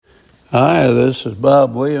Hi, this is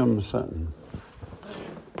Bob Williamson.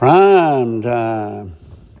 Prime time.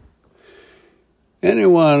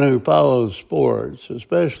 Anyone who follows sports,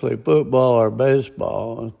 especially football or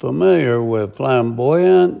baseball, is familiar with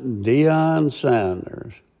flamboyant Deion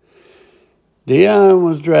Sanders. Deion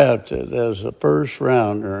was drafted as a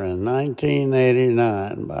first-rounder in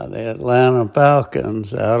 1989 by the Atlanta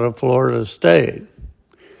Falcons out of Florida State.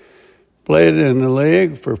 Played in the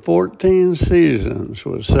league for 14 seasons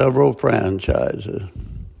with several franchises.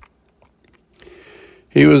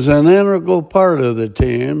 He was an integral part of the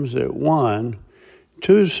teams that won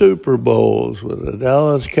 2 Super Bowls with the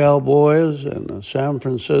Dallas Cowboys and the San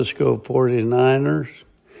Francisco 49ers,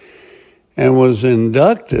 and was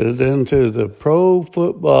inducted into the Pro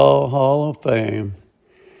Football Hall of Fame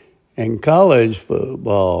and College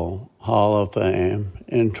Football Hall of Fame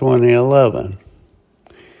in 2011.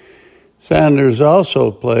 Sanders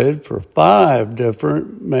also played for 5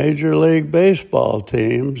 different Major League Baseball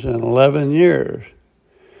teams in 11 years.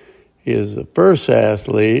 He is the first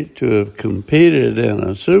athlete to have competed in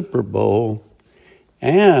a Super Bowl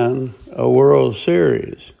and a World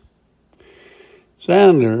Series.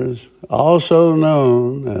 Sanders, also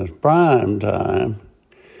known as Prime Time,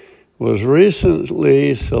 was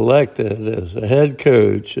recently selected as the head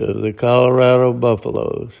coach of the Colorado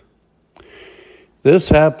Buffaloes. This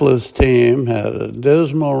hapless team had a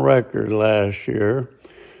dismal record last year,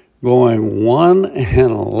 going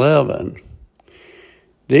 1-11.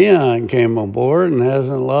 Deion came aboard and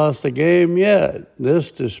hasn't lost a game yet,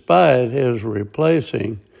 this despite his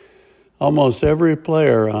replacing almost every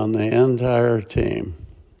player on the entire team.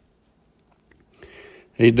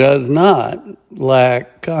 He does not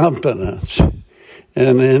lack confidence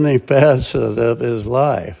in any facet of his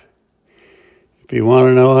life. If you want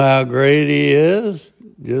to know how great he is,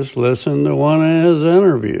 just listen to one of his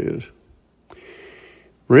interviews.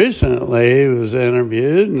 Recently, he was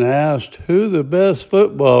interviewed and asked who the best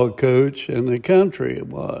football coach in the country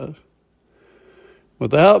was.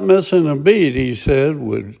 Without missing a beat, he said,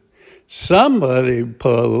 "Would somebody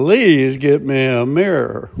please get me a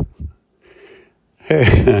mirror?"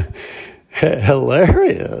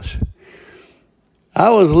 Hilarious. I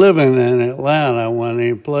was living in Atlanta when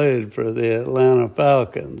he played for the Atlanta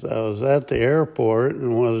Falcons. I was at the airport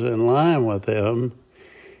and was in line with him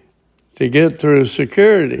to get through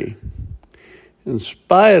security. In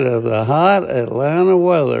spite of the hot Atlanta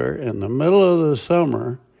weather in the middle of the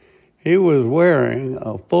summer, he was wearing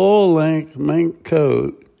a full-length mink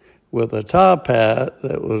coat with a top hat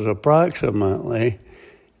that was approximately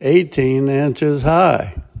 18 inches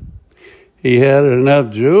high. He had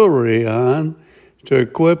enough jewelry on to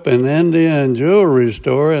equip an Indian jewelry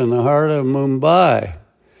store in the heart of Mumbai,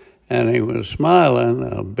 and he was smiling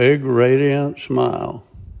a big, radiant smile.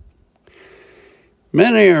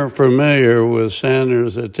 Many are familiar with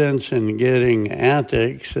Sanders' attention-getting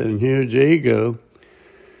antics and huge ego,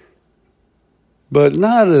 but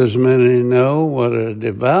not as many know what a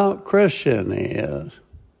devout Christian he is.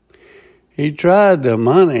 He tried the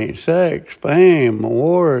money, sex, fame,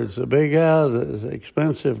 awards, the big houses,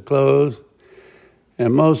 expensive clothes,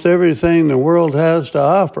 and most everything the world has to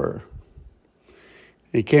offer.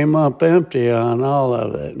 He came up empty on all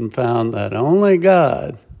of it and found that only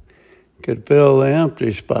God could fill the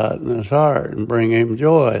empty spot in his heart and bring him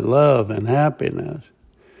joy, love, and happiness.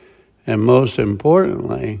 And most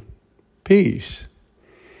importantly, peace.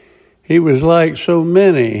 He was like so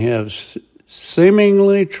many have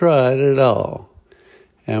seemingly tried it all.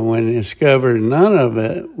 And when he discovered none of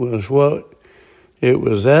it was what it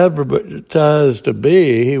was advertised to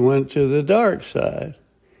be, he went to the dark side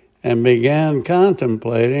and began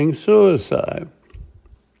contemplating suicide.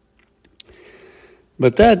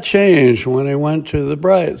 But that changed when he went to the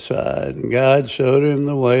bright side, and God showed him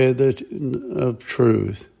the way of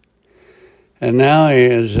truth. And now he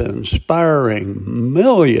is inspiring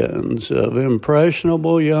millions of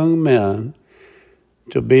impressionable young men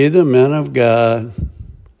to be the men of God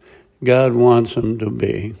God wants them to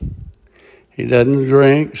be. He doesn't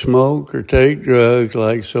drink, smoke, or take drugs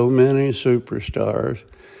like so many superstars.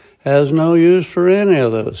 Has no use for any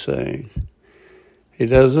of those things. He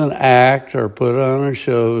doesn't act or put on a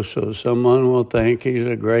show so someone will think he's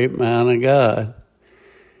a great man of God.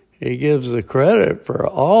 He gives the credit for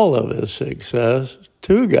all of his success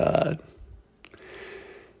to God.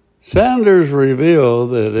 Sanders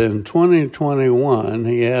revealed that in 2021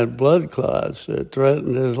 he had blood clots that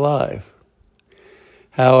threatened his life.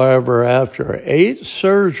 However, after 8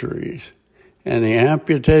 surgeries and the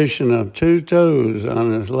amputation of 2 toes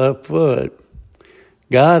on his left foot,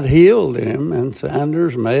 God healed him and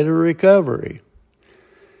Sanders made a recovery.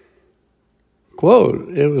 Quote,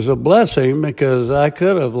 "It was a blessing because I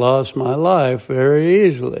could have lost my life very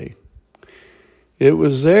easily. It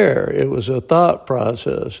was there. It was a thought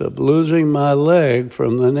process of losing my leg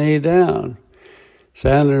from the knee down."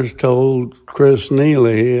 Sanders told Chris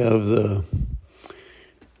Neely of the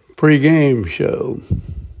pregame show.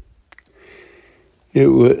 It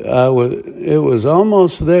was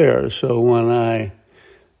almost there. So when I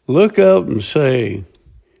look up and say,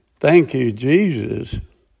 "Thank you, Jesus,"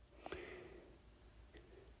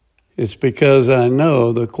 it's because I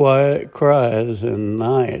know the quiet cries at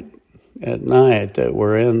night that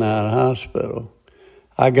were in that hospital.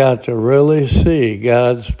 I got to really see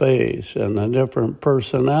God's face and the different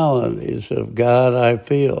personalities of God I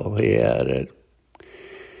feel, he added.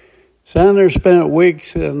 Sanders spent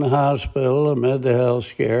weeks in the hospital amid the health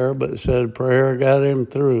scare, but said prayer got him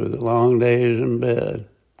through the long days in bed.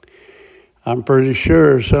 "I'm pretty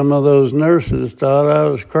sure some of those nurses thought I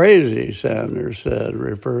was crazy," Sanders said,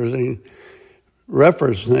 referencing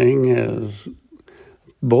his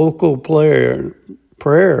vocal prayer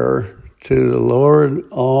to the Lord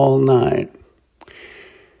all night.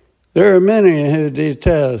 There are many who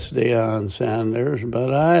detest Deion Sanders,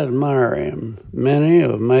 but I admire him. Many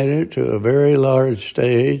have made it to a very large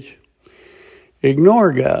stage.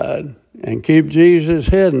 Ignore God and keep Jesus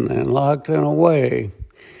hidden and locked away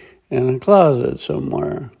in a closet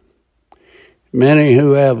somewhere. Many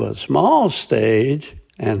who have a small stage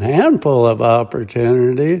and handful of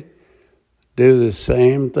opportunity do the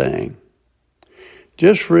same thing.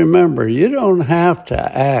 Just remember, you don't have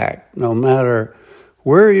to act no matter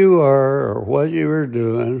where you are or what you are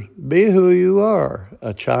doing. Be who you are,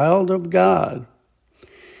 a child of God.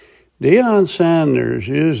 Deion Sanders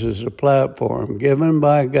uses a platform given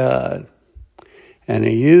by God, and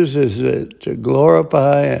he uses it to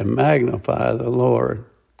glorify and magnify the Lord.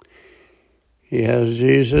 He has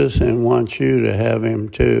Jesus and wants you to have him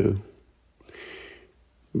too.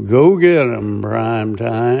 Go get him, prime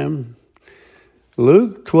time.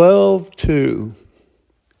 Luke 12:2.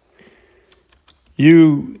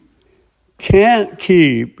 You can't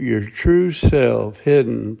keep your true self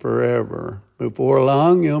hidden forever. Before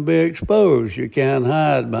long, you'll be exposed. You can't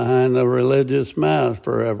hide behind a religious mask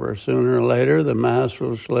forever. Sooner or later, the mask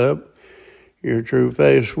will slip. Your true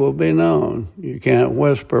face will be known. You can't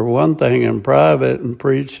whisper one thing in private and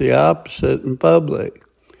preach the opposite in public.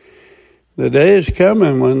 The day is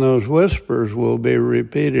coming when those whispers will be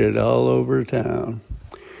repeated all over town.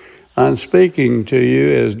 I'm speaking to you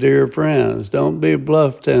as dear friends. Don't be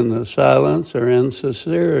bluffed into silence or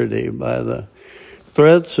insincerity by the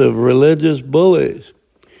threats of religious bullies.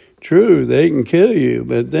 True, they can kill you,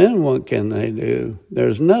 but then what can they do?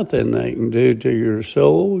 There's nothing they can do to your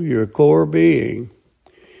soul, your core being.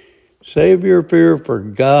 Save your fear for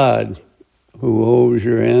God, who holds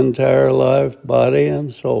your entire life, body,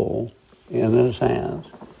 and soul in his hands.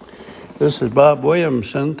 This is Bob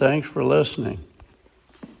Williamson. Thanks for listening.